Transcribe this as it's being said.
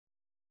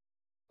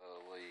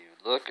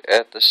Look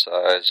at the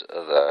size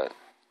of that.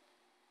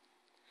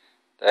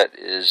 That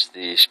is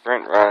the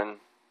Sprint Run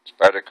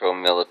Spyderco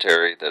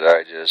Military that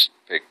I just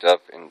picked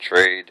up in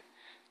trade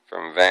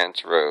from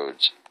Vance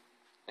Rhodes.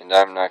 And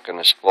I'm not going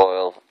to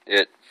spoil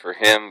it for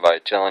him by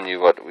telling you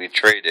what we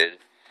traded,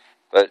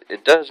 but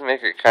it does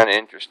make it kind of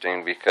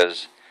interesting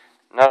because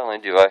not only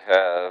do I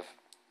have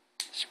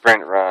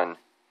Sprint Run,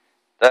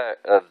 that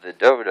of the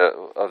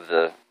Dodo, of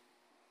the,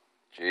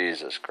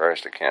 Jesus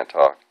Christ, I can't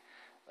talk,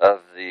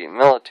 of the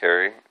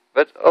military,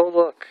 but oh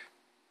look,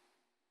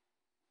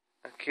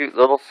 a cute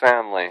little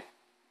family.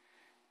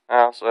 I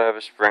also have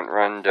a Sprint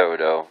Run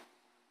Dodo.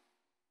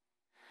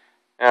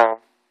 Now,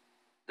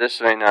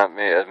 this may not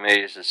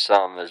amaze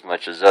some as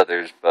much as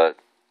others, but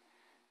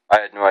I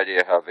had no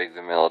idea how big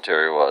the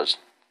military was.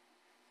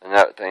 And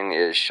that thing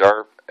is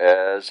sharp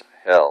as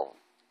hell.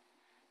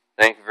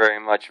 Thank you very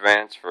much,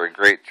 Vance, for a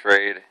great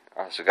trade.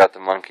 I also got the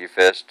monkey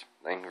fist.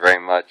 Thank you very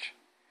much.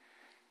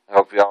 I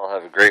hope you all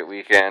have a great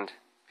weekend.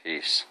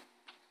 Peace.